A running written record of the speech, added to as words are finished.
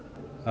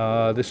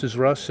This is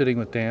Russ sitting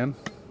with Dan.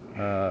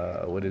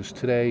 What is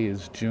today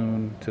is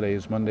June. Today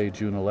is Monday,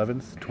 June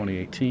 11th,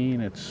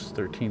 2018. It's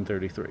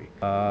 13:33.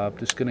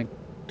 Just gonna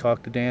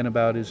talk to Dan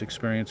about his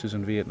experiences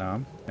in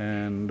Vietnam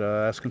and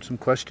ask him some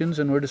questions,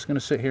 and we're just gonna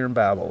sit here and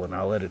babble, and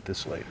I'll edit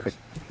this later.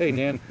 Hey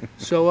Dan.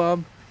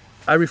 So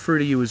I refer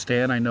to you as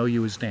Dan. I know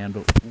you as Dan,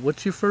 but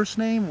what's your first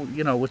name?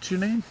 What's your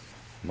name?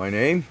 My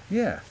name?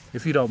 Yeah,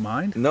 if you don't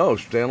mind. No,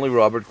 Stanley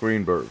Robert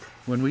Greenberg.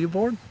 When were you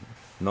born?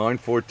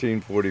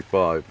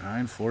 9/14/45.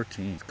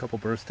 9/14. A couple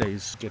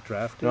birthdays get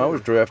drafted? No, I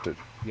was Or? drafted.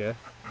 Yeah.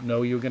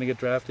 Know you were going to get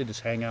drafted?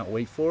 Just hang out,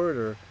 wait for it,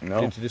 or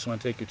No, did you just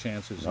want to take your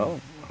chances? no,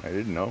 I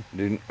didn't know.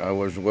 Didn't I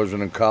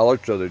wasn't in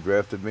college, so they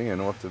drafted me,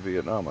 and off to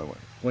Vietnam I went.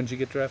 When did you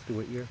get drafted?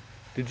 What year?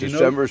 Did you know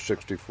December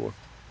 '64.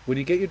 when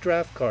you get your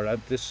draft card?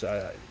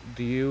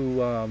 Do you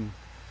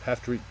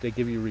have to? They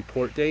give you a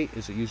report date.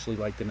 Is it usually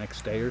like the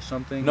next day or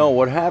something? No,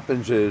 what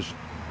happens is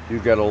you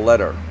get a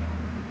letter.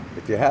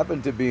 If you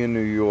happen to be in New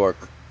York,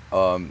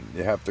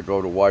 you have to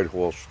go to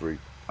Whitehall Street,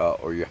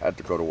 or you had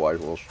to go to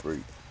Whitehall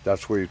Street.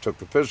 That's where you took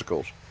the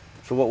physicals.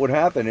 So what would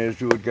happen is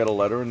you would get a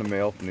letter in the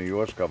mail from the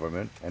U.S.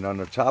 government, and on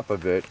the top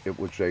of it, it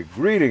would say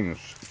greetings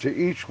to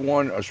each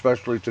one,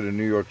 especially to the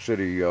New York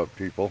City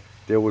people.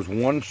 There was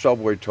one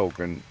subway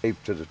token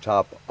taped to the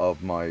top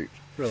of my.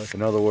 Really?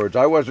 In other words,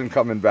 I wasn't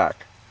coming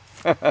back.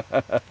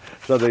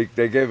 So they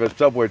gave a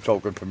subway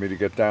token for me to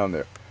get down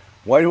there.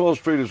 Whitehall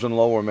Street is in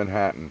Lower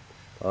Manhattan.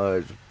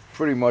 It's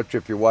pretty much,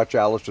 if you watch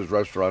Alice's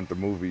Restaurant, the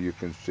movie, you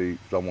can see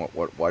somewhat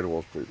what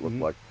Whitehall Street looked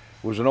Mm-hmm. like.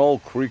 It was an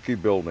old creaky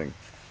building,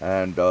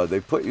 and they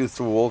put you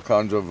through all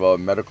kinds of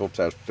medical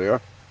tests there,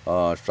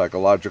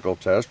 psychological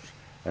tests,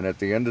 and at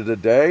the end of the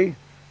day,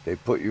 they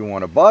put you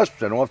on a bus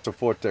and off to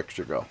Fort Dix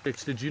you go.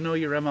 Did you know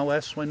your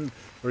MOS when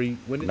did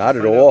you Not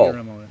at find out your all.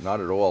 MOS? Not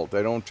at all.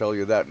 They don't tell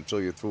you that until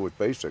you're through with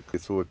basic.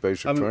 You're through with I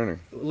basic mean, training.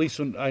 at least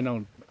when I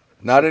know.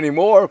 Not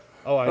anymore.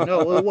 Oh, I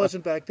know. Well, it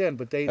wasn't back then,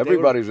 but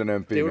Everybody's an they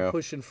MP were now.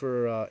 pushing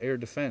for air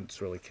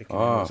defense, really kicking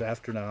in. It was Ah,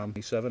 after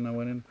 7 I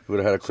went in, you would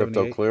have had a crypto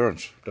 78,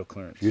 clearance. crypto You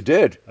clearance.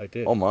 did? I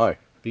did. Oh my.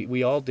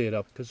 We all did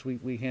up because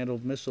we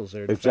handled missiles,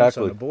 air defense on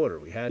Exactly. the border.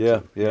 We had Yeah,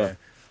 to. yeah. Yeah.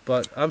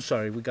 But I'm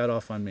sorry, we got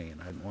off on me,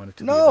 and I wanted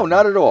to be a No, bit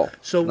not more. at all.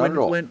 So Not at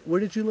all. where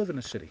did you live in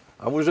the city?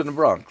 I was in the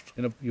Bronx.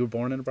 You were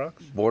born in the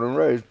Bronx? Born and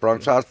raised,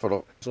 Bronx Yeah. Hospital.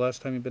 When's the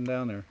last time you've been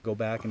down there? Go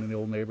back in the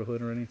old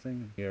neighborhood or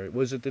anything? Yeah.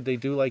 Was it? Did they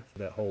do like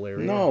that whole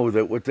area? No,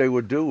 that what they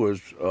would do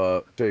was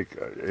take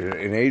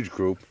an age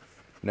group.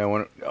 Now,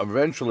 when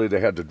eventually they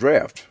had the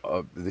draft,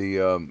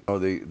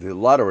 the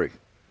lottery,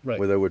 Right.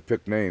 where they would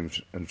pick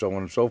names and so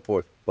on and so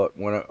forth. But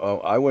when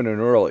I went in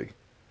early,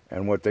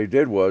 and what they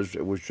did was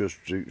it was just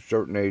a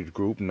certain age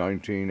group,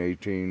 19,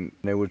 18.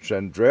 They would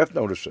send draft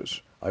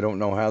notices. I don't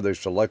know how they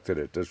selected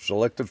it. The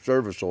Selective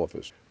Service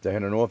Office. They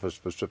had an office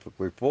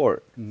specifically for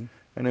it, Mm-hmm.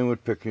 and they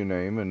would pick your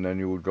name, and then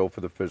you would go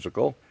for the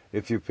physical.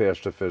 If you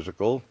passed the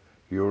physical,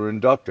 you were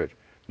inducted.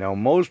 Now,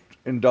 most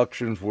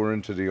inductions were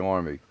into the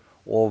Army,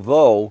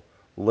 although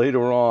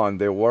later on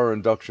there were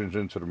inductions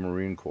into the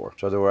Marine Corps.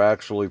 So there were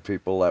actually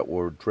people that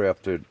were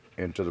drafted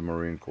into the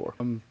Marine Corps.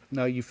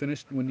 Now you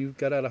finished when you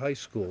got out of high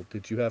school.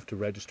 Did you have to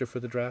register for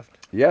the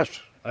draft? Yes.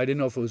 I didn't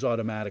know if it was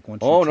automatic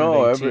once you Oh turned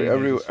no, 18.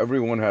 They just.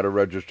 everyone had to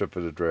register for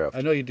the I draft.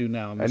 know you do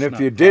now. I'm And just if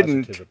you not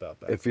positive didn't, about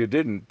back if you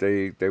then. didn't,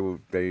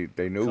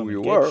 they knew Come who and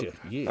you get were. you.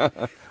 Yeah.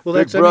 Well,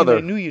 Big that's. I mean, they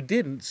brother. knew you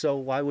didn't, so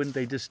why wouldn't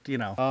they just,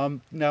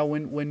 Now,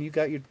 when you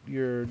got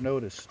your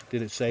notice,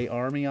 did it say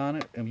Army on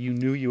it, and you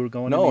knew you were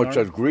going in No, the it Army?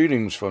 says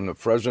greetings from the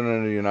President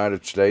of the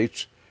United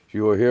States.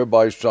 You are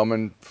hereby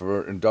summoned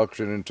for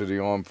induction into the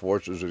Armed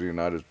Forces of the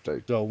United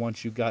States. So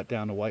once you got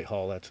down to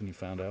Whitehall, that's when you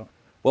found out.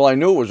 Well, I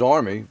knew it was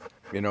Army,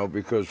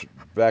 because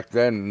back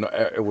then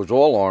it was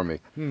all Army.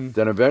 Hmm.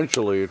 Then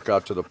eventually it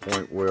got to the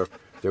point where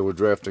they were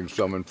drafting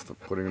some and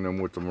putting them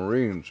with the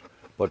Marines.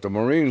 But the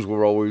Marines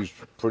were always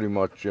pretty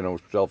much,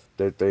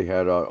 that they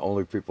had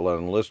only people that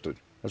enlisted.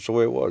 That's the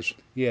way it was.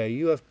 Yeah,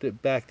 you have to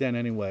back then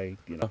anyway,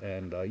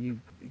 and you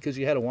because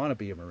you had to want to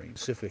be a Marine,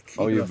 specific,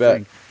 Oh, you bet.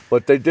 thing.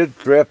 But they did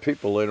draft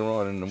people later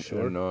on in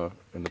Sure.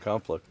 the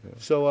conflict. Yeah.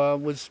 So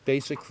was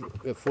basic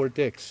at Fort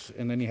Dix,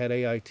 and then you had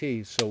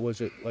AIT. So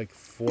was it like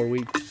 4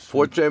 weeks?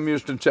 Fort Sam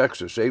Houston,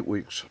 Texas, 8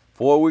 weeks.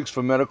 4 weeks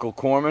for medical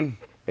corpsmen,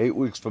 8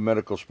 weeks for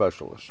medical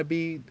specialists. To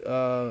be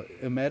a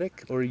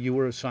medic, or you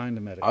were assigned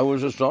a I medic?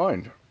 was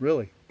assigned.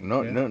 Really?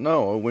 No, Yeah. no,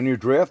 no. When you're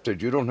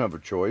drafted, you don't have a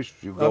choice.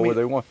 You I go where mean,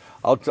 they want.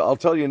 I'll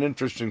tell you an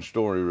interesting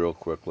story real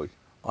quickly.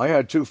 I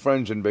had two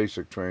friends in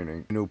basic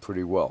training I knew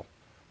pretty well.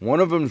 One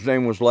of them's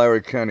name was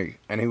Larry Kenny,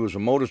 and he was a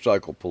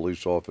motorcycle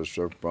police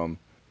officer from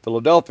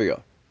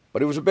Philadelphia,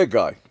 but he was a big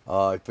guy.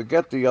 I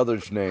forget the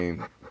other's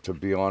name, to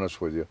be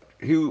honest with you.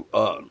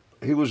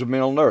 He was a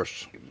male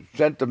nurse.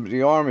 Sent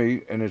the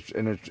army, in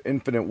its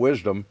infinite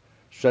wisdom,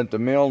 sent the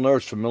male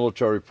nurse for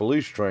military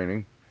police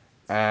training,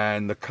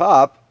 and the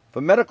cop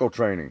for medical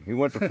training. He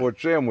went to Fort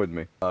Sam with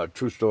me.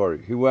 True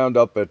story. He wound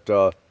up at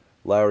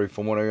Larry,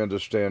 from what I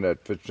understand,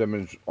 at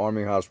Fitzsimmons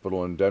Army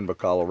Hospital in Denver,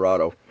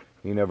 Colorado.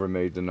 He never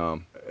made the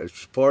nom. As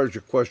far as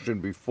your question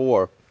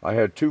before, I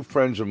had two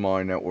friends of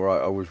mine that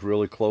I was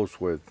really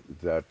close with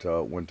that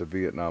went to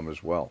Vietnam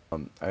as well. I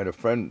had a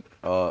friend.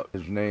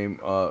 His name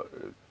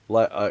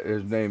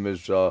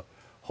is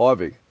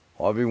Harvey.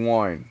 Harvey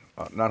Wine.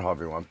 Not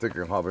Harvey Wine. I'm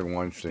thinking Harvey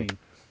Weinstein. Steve.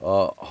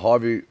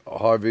 Harvey.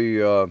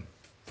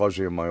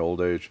 Fuzzy in my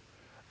old age.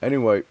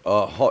 Anyway,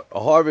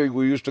 Harvey.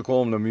 We used to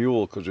call him the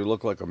Mule because he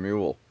looked like a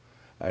mule,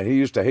 and he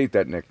used to hate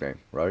that nickname.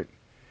 Right.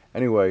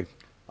 Anyway,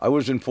 I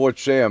was in Fort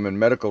Sam in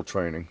medical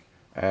training,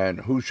 and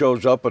who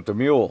shows up at the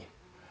Mule?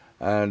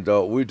 And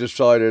we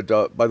decided,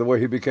 by the way,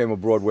 he became a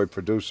Broadway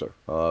producer.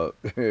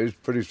 He's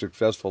pretty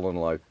successful in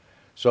life.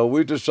 So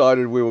we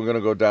decided we were going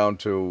to go down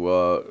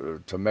to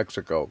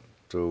Mexico,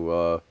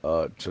 to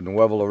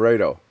Nuevo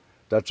Laredo.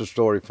 That's a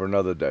story for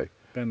another day.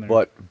 Been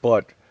there.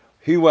 But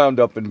he wound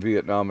up in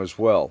Vietnam as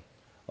well.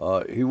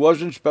 He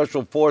wasn't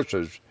Special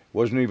Forces,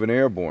 wasn't even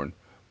airborne,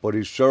 but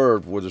he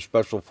served with a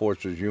Special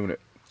Forces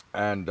unit.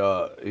 And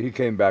he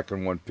came back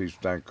in one piece,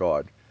 thank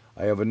God.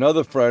 I have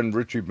another friend,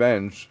 Richie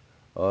Benz.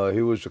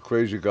 He was a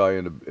crazy guy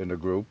in the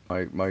group.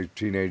 My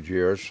teenage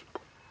years.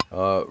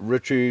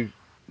 Richie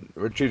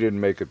didn't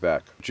make it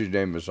back. Richie's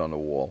name is on the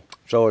wall.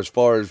 So as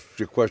far as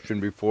your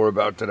question before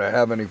about did I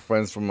have any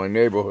friends from my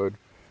neighborhood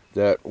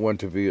that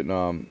went to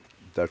Vietnam,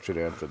 that should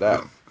answer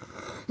that.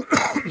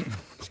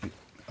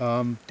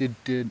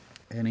 Did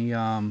any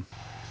all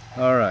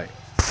right.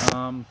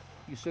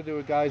 You said there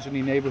were guys in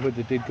the neighborhood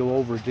that did go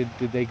over. Did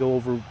they go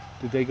over?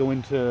 Did they go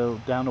into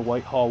down to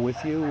Whitehall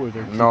with you? Were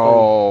there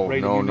people right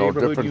in your No,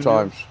 neighborhood different you knew?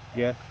 times.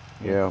 Yeah.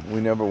 Yeah. Yeah, we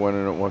never went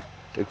in at once,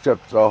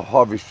 except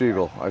Harvey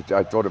Siegel. I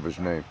thought of his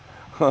name.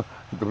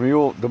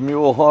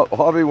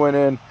 Harvey went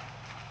in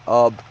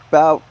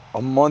about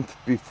a month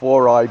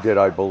before I did,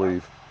 I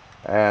believe,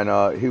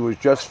 and he was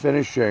just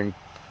finishing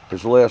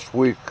his last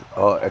week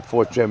at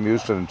Fort Sam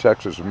Houston in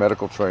Texas,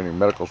 medical training,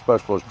 medical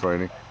specialist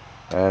training,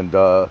 and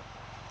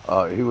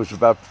he was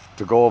about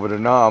to go over to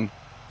Nam.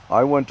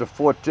 I went to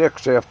Fort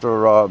Dix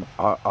after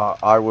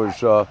I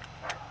was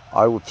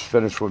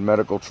finished with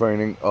medical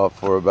training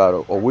for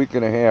about a week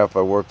and a half.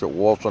 I worked at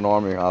Walton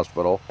Army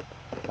Hospital.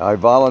 I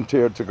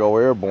volunteered to go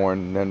airborne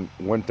and then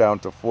went down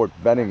to Fort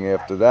Benning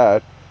after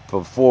that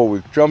for 4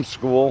 week jump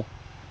school,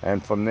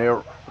 and from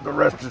there, the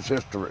rest is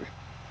history.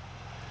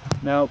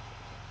 Now,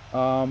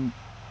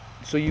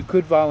 so you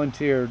could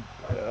volunteer.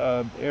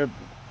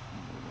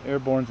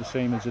 Airborne's the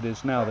same as it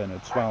is now. Then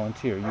it's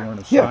volunteer. You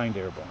weren't Yeah, assigned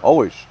airborne.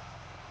 always.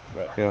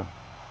 Right. Yeah.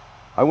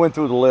 I went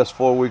through the last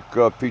 4 week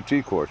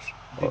PT course,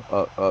 Did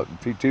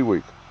PT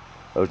week.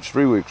 It's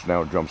 3 weeks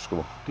now, jump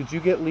school. Did you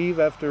get leave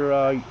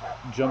after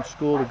jump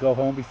school to go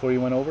home before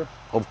you went over?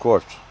 Of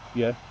course.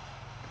 Yeah.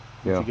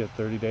 Did Yeah. you get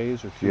 30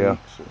 days or 2 Yeah.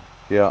 weeks? Or,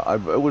 Yeah.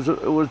 It was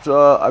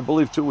I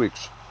believe 2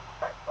 weeks.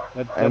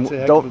 And that's a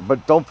heck of a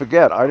don't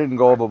forget, I didn't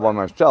go over by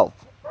myself.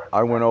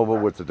 I went over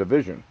with the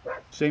division,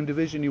 same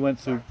division you went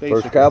through First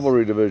basic with.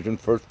 Cavalry Division,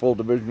 First Full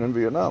Division in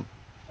Vietnam,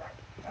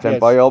 sent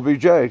by Yes,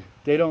 LBJ.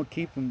 they don't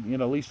keep them. You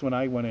know, at least when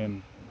I went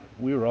in,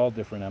 we were all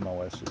different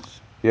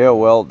MOSs. Yeah,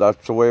 well,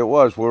 that's the way it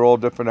was. We're all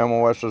different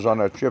MOSs on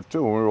that ship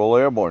too, and we were all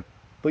airborne.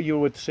 But you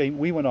were with the same.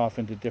 We went off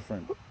into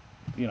different.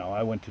 You know,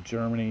 I went to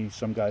Germany.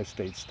 Some guys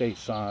stayed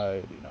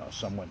stateside. You know,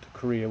 some went to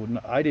Korea.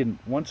 I didn't.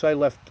 Once I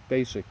left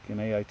basic in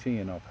AIT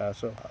in El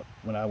Paso,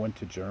 when I went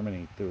to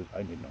Germany,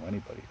 I didn't know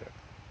anybody there.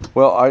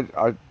 Well,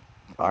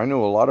 I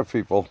knew a lot of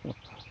people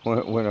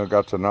when I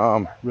got to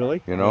Nam.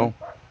 Really? You Yeah. know,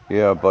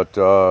 yeah, but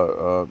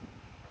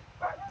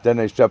then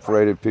they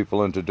separated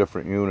people into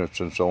different units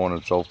and so on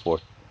and so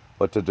forth.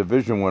 But the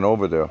division went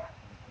over there,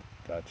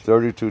 Gotcha.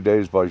 32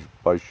 days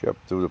by ship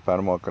through the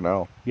Panama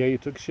Canal. Yeah, you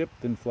took ship,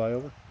 didn't fly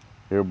over.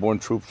 Airborne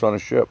troops on a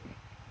ship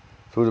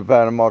through the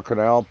Panama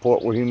Canal,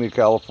 Port Wahime,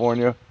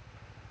 California,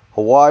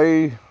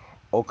 Hawaii,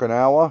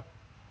 Okinawa.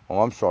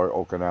 Oh, I'm sorry,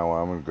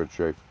 Okinawa. I'm in good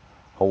shape.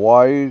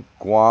 Hawaii,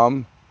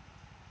 Guam,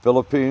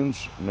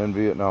 Philippines, and then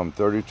Vietnam.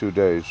 32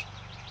 days.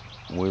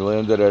 We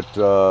landed at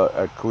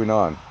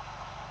Quinlan,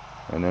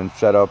 and then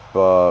set up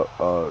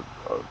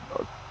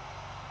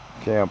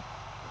camp.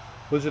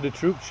 Was it a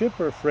troop ship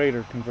or a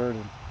freighter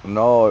converted?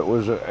 No, it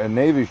was a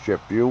Navy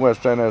ship,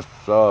 USNS.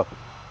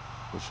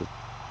 Was it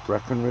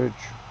Breckenridge?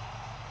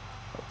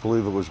 I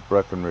believe it was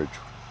Breckenridge.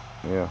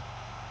 Yeah.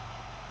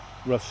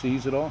 Rough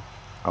seas at all?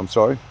 I'm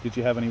sorry. Did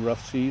you have any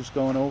rough seas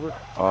going over?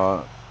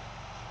 Uh,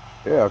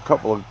 yeah, a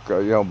couple of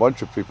a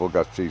bunch of people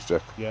got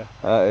seasick. Yeah.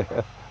 Uh,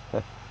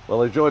 well,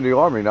 they joined the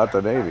Army, not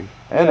the Navy,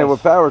 and they were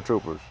Yes.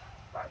 paratroopers.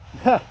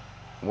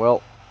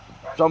 Well,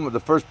 some of the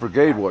First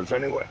Brigade was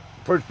anyway.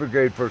 First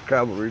Brigade, First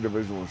Cavalry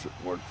Division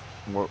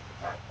were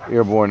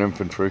airborne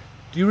infantry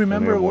Do you and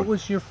remember what airborne.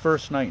 was your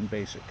first night in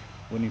basic?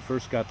 When you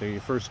first got there,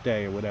 your first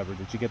day or whatever,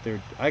 did you get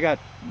there? I got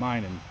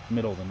mine in the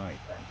middle of the night,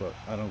 but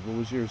I don't. What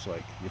was yours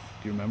like? Do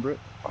you remember it?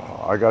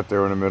 I got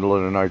there in the middle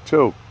of the night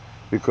too,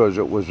 because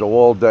it was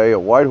all day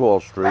at Whitehall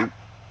Street,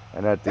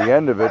 and at the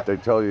end of it, they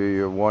tell you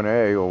you're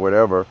 1A or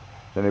whatever.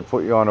 Then they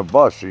put you on a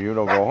bus, so you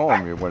don't go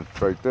home. You went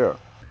straight there.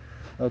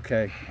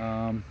 Okay.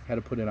 Had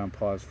to put it on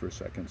pause for a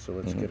second, so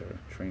let's Hmm. get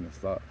a train of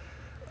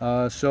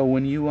thought. So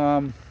when you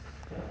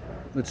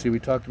Let's see, we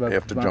talked about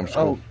after Mount. jump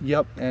school. Oh,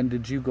 yep. And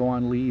did you go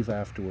on leave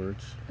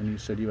afterwards? And you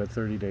said you had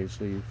 30 days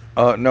leave.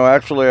 No,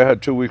 actually, I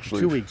had 2 weeks Two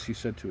leave. weeks. You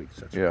said 2 weeks.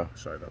 That's right. Yeah,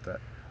 Sorry about that.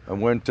 I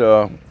went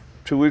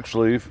 2 weeks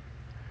leave,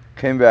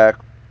 came back.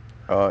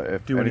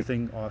 If Do any,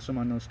 anything awesome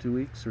on those 2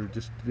 weeks, or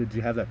just did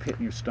you have that pit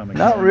in your stomach?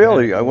 not knowing you had to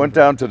really. I go went over?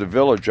 down to the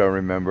village. I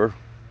remember.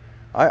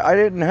 I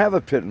didn't have a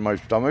pit in my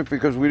stomach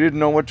because we didn't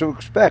know what to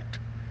expect.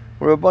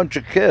 We're a bunch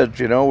of kids,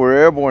 you know. We're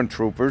airborne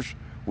troopers.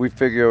 We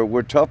figure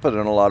we're tougher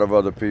than a lot of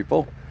other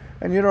people,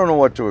 and you don't know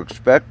what to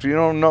expect. You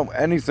don't know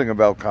anything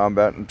about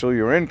combat until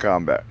you're in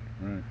combat.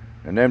 Right.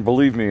 And then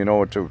believe me, you know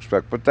what to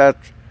expect. But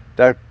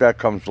that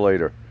comes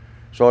later.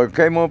 So I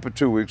came home for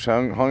 2 weeks,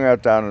 hung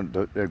out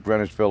down at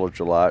Greenwich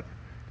Village a lot.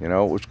 You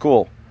know, it was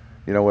cool.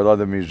 You know, with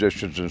other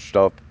musicians and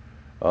stuff.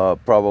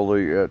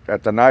 Probably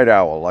at the Night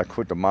Owl, like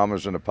with the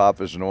Mamas and the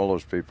Papas and all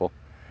those people.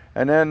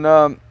 And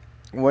then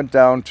went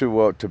down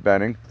to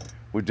Benning.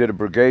 We did a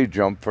brigade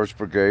jump, first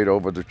brigade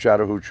over the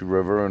Chattahoochee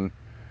River, and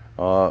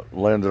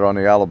landed on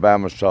the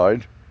Alabama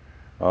side.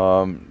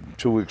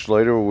 2 weeks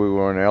later, we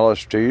were in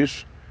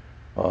LSTs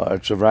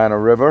at Savannah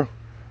River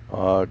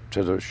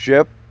to the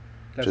ship.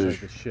 That's To right.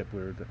 The ship.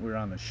 We were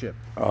on the ship.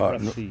 uh,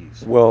 Rough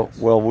seas. well,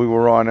 Yes. well, we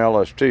were on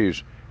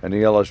LSTs, and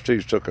the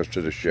LSTs took us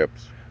to the ship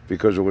Ships.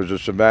 because it was the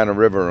Savannah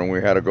River, and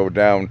we had to go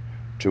down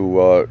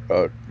to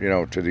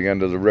to the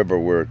end of the river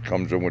where it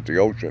comes in with the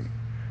ocean,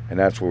 and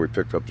that's where we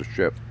picked up the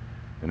ship,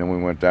 and then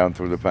we went down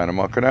through the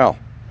Panama Canal.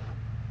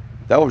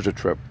 That was a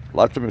trip.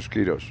 Lots of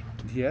mosquitoes.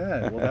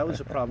 Yeah. Well, that was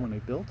a problem when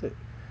they built it.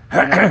 You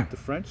know, the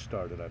French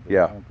started, I believe.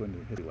 Yeah, I won't go into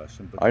a history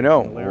lesson, but I the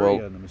know. Well,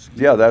 malaria and the yeah,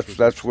 mosquitoes that's was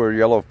that's where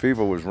yellow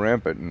fever was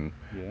rampant, and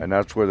yeah. and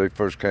that's where they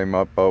first came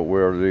up.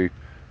 Where the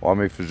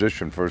army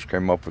physician first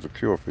came up with a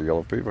cure for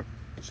yellow fever.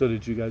 So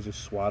did you guys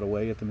just swat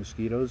away at the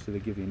mosquitoes? Did they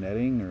give you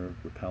netting or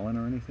repellent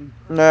or anything?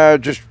 Nah,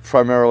 just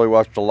primarily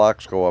watched the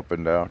locks go up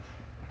and down.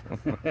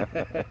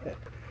 That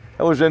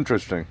was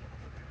interesting.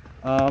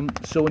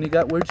 So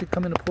where'd you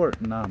come into port?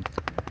 In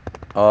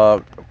Uh,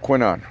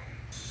 Quinon.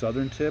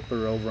 southern tip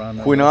or over on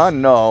the west? Quinon?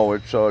 No,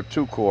 it's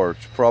two core.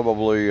 It's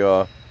probably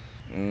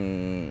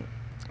mm,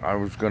 I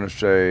was gonna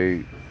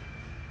say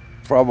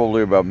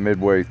probably about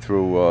midway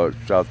through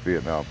South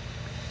Vietnam.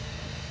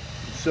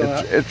 So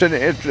It's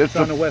it's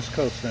a on the west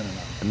coast then,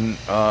 n-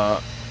 uh,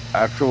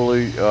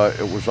 actually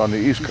it was on the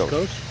East East Coast.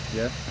 Coast?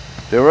 Yeah.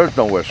 There is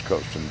no West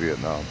Coast in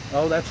Vietnam.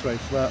 Oh, that's right.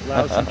 It's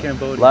Laos and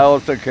Cambodia.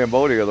 Laos and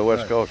Cambodia are the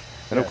West Right. Coast,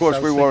 and of Yes, I course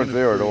we was weren't thinking of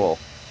there at Korea.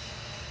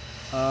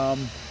 all.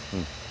 Um,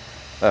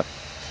 Hmm. Uh,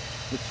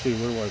 let's see,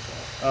 where was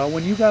I?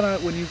 When you got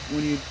on, when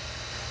you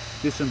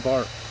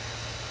disembarked,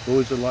 what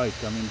was it like?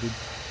 I mean,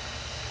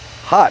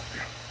 Hot,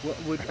 did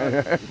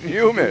you do?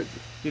 humid.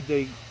 Did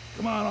they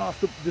come on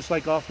just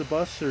like off the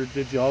bus, or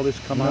did you all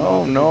just come on No, off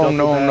with your no, duffel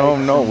no, no,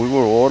 bags no. and? We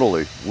were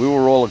orderly. We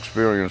were all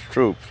experienced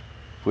troops.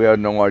 We had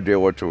no idea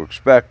what to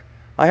expect.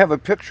 I have a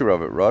picture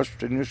of it, Russ.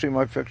 Didn't you see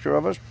my picture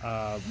of us?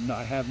 No,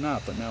 I have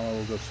not, but now I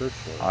will go search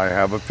for it. I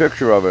have a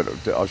picture of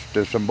it, us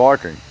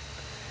disembarking.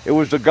 It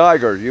was the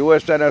Geiger,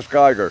 USNS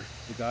Geiger.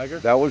 The Geiger.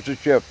 That was the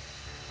ship.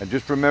 I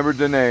just remembered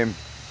the name.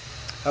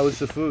 How was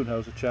the food? How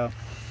was the chow?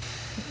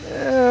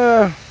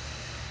 Yeah,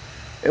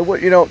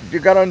 you know, you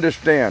got to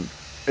understand.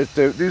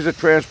 These are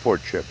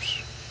transport ships,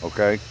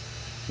 okay?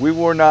 We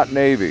were not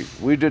Navy.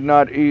 We did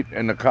not eat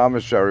in the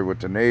commissary with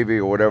the Navy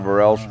or whatever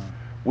else. Ah,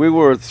 We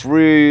were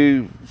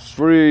three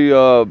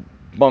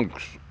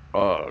bunks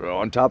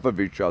on top of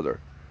each other.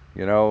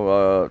 You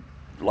know,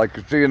 like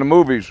you see in the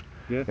movies.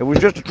 yeah. It was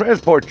just a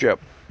transport ship.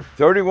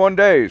 31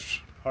 days.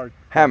 Hard.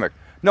 Hammock.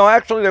 No,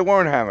 actually, they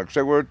weren't hammocks.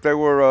 They were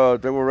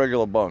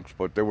regular bunks,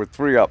 but there were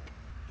three up.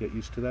 Get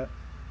used to that.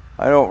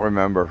 I don't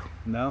remember.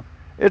 No.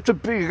 It's a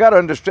big. You got to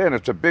understand,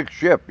 it's a big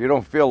ship. You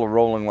don't feel it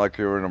rolling like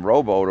you're in a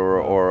rowboat No,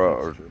 that's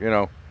or true. you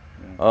know.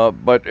 Yeah.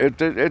 But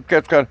it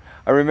gets kind.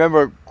 I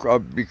remember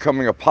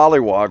becoming a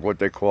polywog, what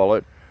they call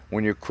it,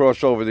 when you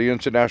cross over the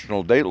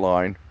international date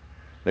line.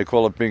 They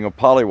call it being a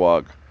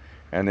polywog,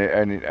 and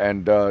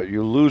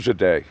you lose a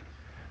day,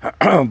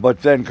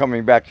 but then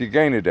coming back you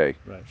gain a day.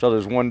 Right. So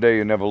there's one day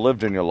you never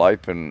lived in your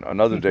life, and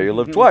another day you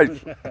live twice.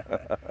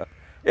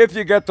 If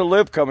you get to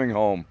live coming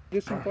home.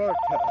 Disembarked.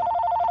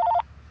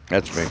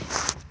 That's me.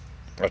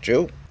 That's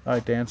you. All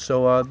right, Dan.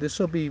 So this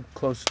will be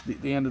close to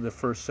the end of the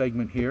first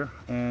segment here,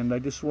 and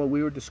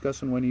we were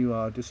discussing when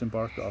you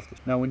disembarked off this.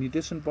 Now, when you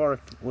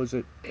disembarked, was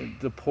it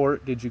the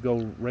port? Did you go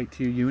right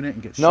to your unit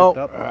and get shipped No,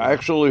 up? How I was it?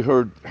 actually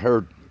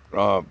heard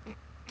uh,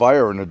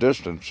 fire in the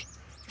distance.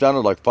 Sounded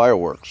like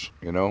fireworks.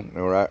 You know,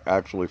 there were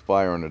actually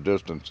fire in the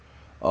distance.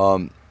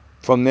 Um,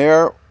 from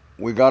there,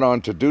 we got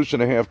onto deuce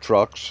and a half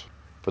trucks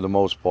for the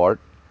most part.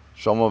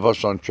 Some of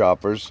us on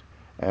choppers,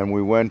 and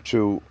we went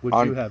to Would you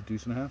on. have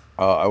deuce and a half?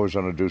 I was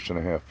on a deuce and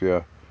a half.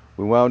 Yeah,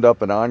 we wound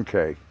up in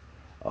Ankei.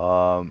 We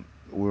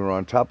were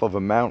on top of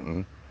a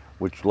mountain,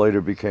 which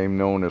later became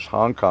known as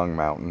Hong Kong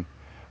Mountain.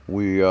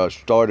 We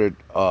started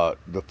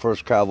the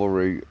First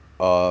Cavalry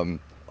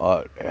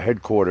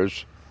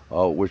headquarters,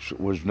 which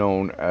was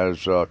known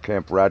as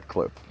Camp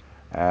Radcliffe,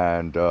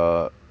 and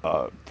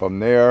from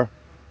there,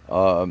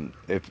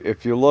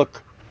 if you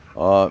look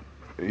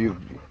You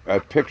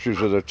at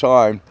pictures of the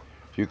time,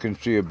 you can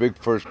see a big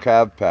first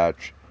cav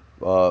patch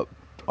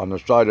on the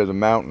side of the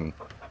mountain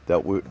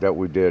that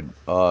we did.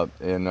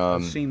 In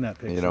I've seen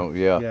that you picture. know,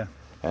 yeah, Yeah.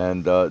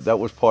 and that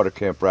was part of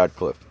Camp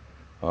Radcliffe,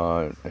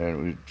 and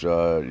it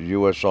was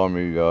U.S.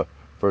 Army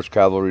First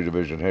Cavalry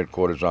Division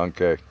headquarters on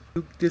K.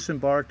 You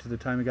disembarked to the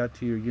time you got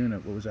to your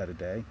unit. What was that, a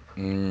day?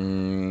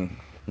 Mm,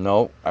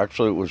 no,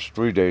 actually, it was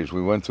 3 days.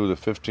 We went through the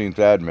 15th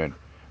Admin,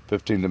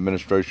 15th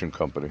Administration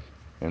Company,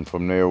 and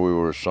from there we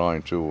were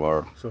assigned to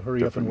our So hurry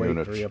up and different wait,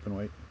 units. hurry up and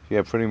wait.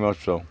 Yeah, pretty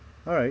much so.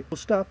 All right, we'll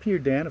stop here,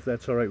 Dan, if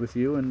that's all right with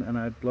you, and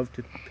I'd love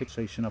to pick the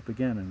station up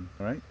again. And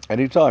all right,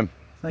 Anytime.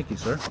 thank you,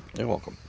 sir. You're welcome.